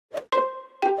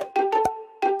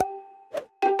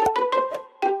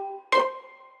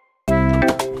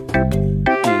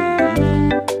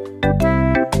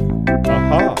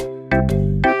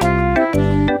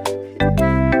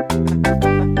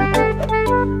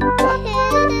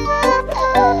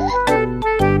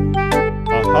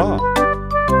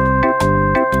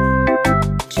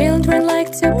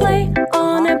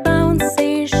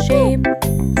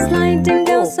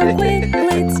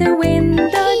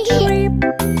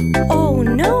Oh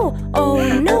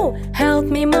no, help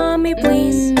me, mommy,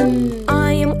 please.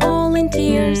 I am all in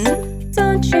tears.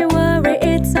 Don't you worry,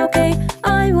 it's okay.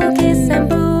 I will kiss and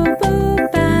boo-boo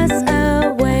pass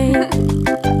away.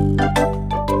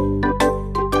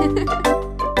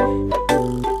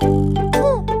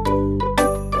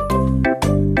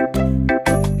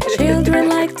 Children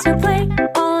like to play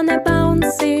on a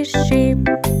bouncy ship,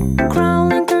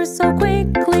 crawling through so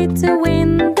quickly to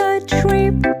win the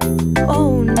trip.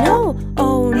 Oh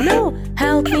no,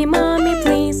 help me, mommy,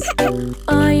 please.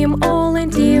 I am all in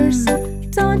tears.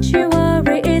 Don't you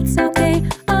worry, it's okay.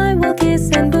 I will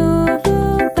kiss and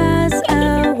boo-boo pass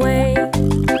away.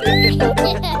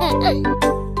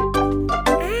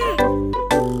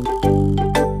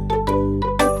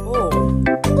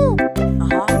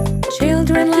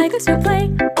 Children like to play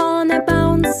on a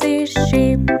bouncy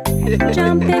ship,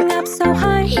 jumping up so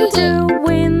high to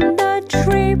win the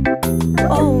trip.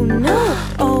 Oh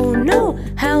no,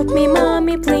 help me,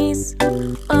 mommy, please.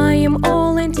 I am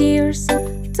all in tears.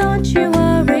 Don't you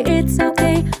worry, it's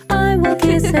okay. I will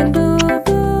kiss and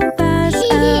boo-boo pass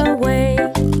away.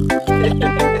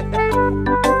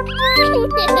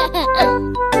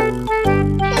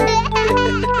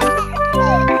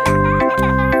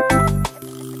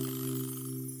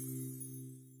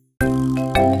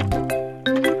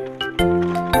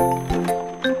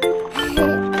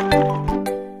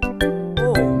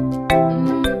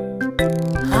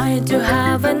 I do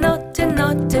have a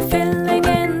naughty feeling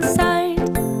inside.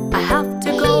 I have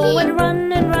to go and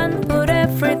run, put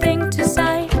everything to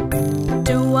side.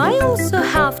 Do I also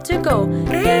have to go?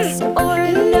 Yes or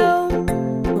no?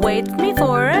 Wait me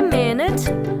for a minute,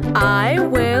 I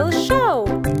will show.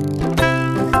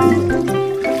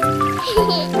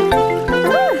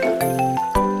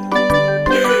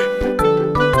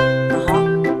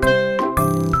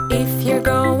 If you're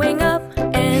going up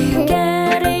and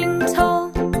getting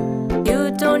tall,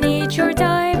 you don't need your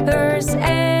diapers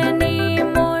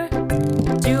anymore.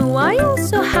 Do I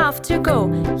also have to go?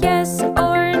 Yes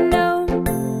or no?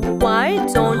 Why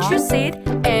don't you sit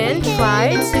and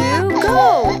try to go?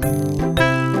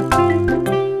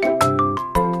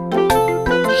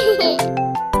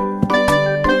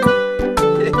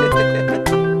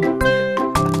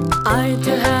 I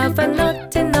do have a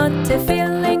naughty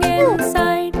feeling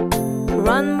inside.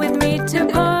 Run with me to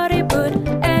party, put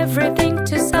everything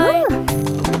to side.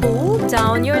 Pull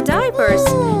down your diapers,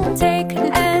 take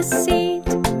a seat.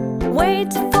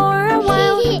 Wait for a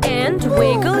while and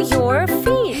wiggle your feet.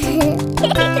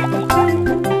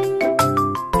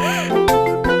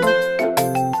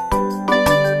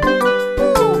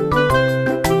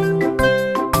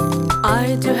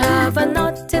 I do have a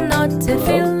naughty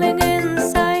feeling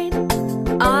inside.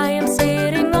 I am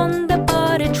sitting on the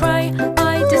potty tray,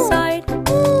 I decide.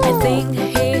 I think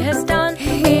he has done,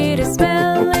 it is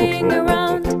smelling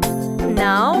around.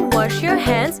 Now wash your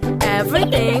hands,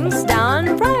 everything's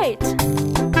done right.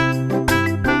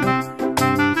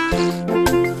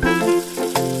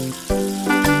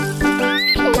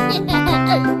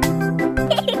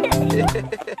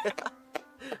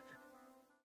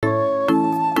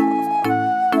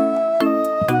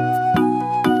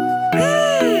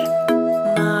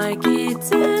 My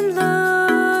kitten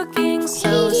looking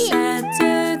so sad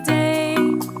today.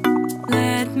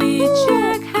 Let me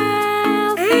check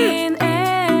health in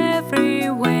every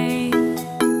way.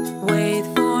 Wait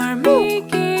for me,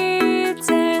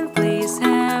 kitten, please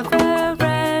have a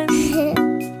rest.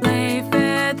 Lay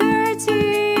feather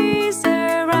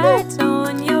teaser right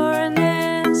on your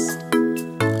nest.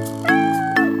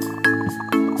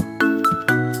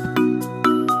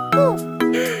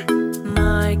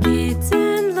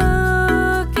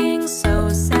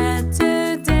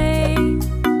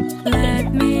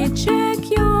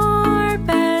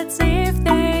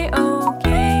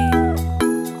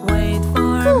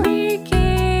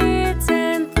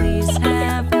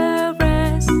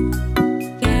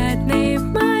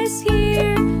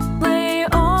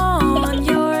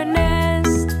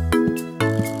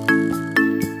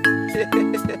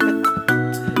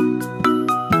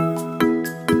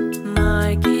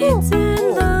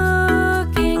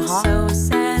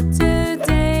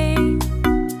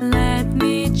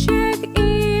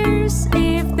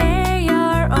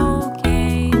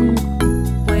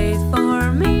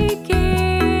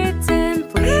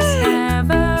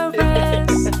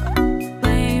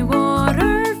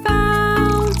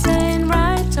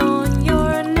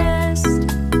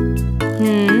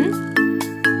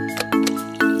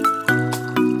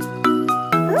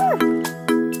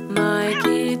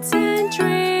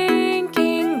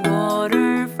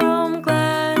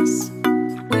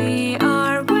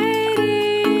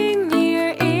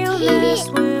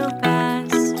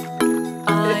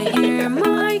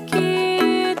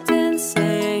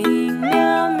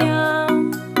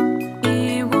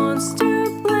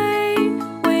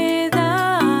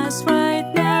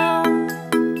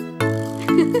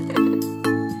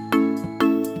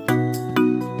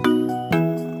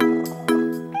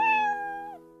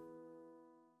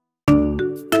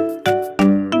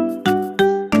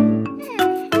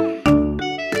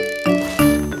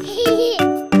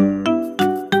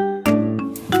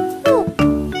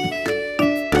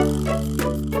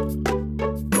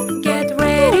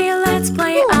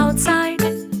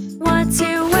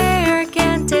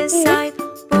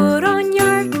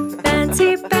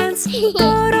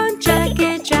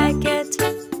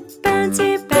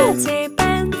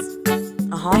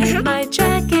 in my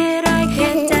jacket I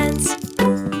can dance.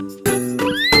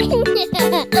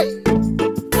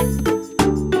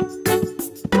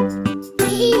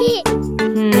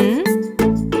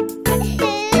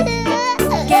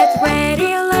 Get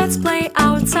ready, let's play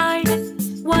outside.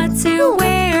 What to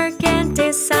wear, can't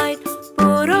decide.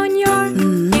 Put on your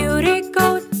beauty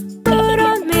coat. Put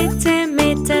on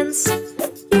mittens.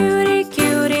 Cutie,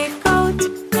 cutie coat.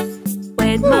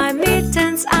 With my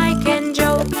mittens I can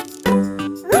joke.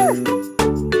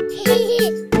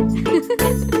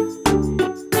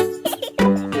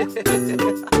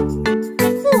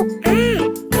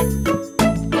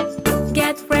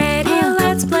 Get ready,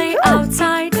 let's play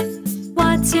outside.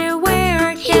 What to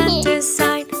wear, can't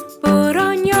decide. Put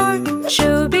on your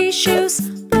shooby shoes.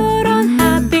 Put on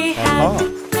happy hat.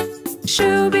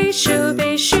 Shooby,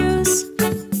 shooby shoes.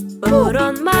 Put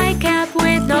on my cap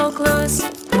with no clues.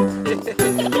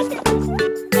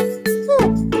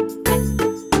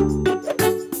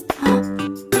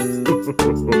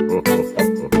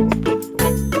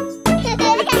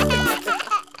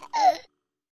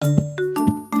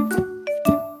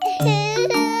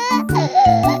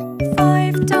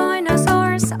 5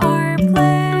 dinosaurs are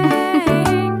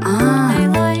playing. They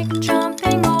like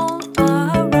jumping all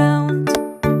around.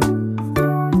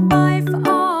 5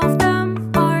 of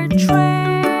them are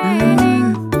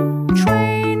training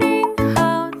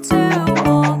how to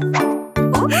walk.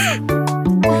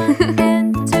 1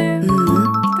 and 2,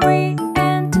 3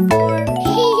 and 4.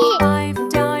 5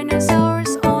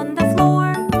 dinosaurs on the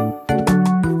floor.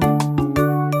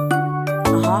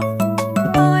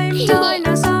 5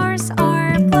 dinosaurs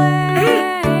are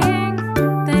playing.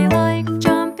 They like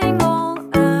jumping all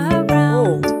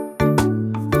around.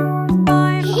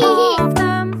 5 of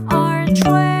them are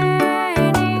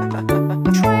training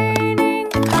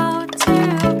how to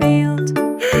build.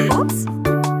 Oops!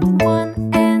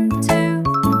 1 and 2,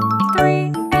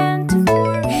 3 and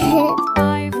 4.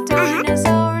 5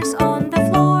 dinosaurs on the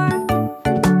floor.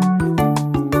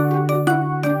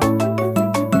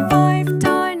 5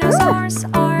 dinosaurs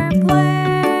are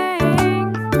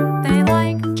playing. They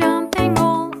like jumping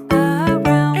all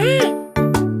around.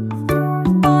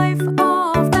 5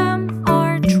 of them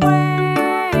are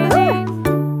training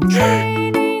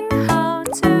how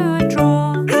to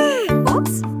draw.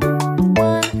 Oops!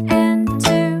 1 and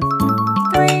 2,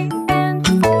 3 and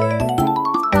 4.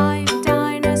 5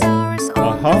 dinosaurs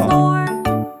on the floor.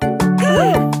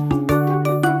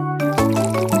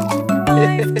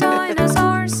 5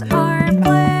 dinosaurs are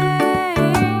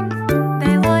playing.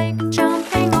 They like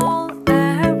jumping all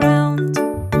around.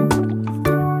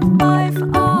 5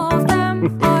 of them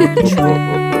are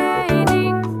training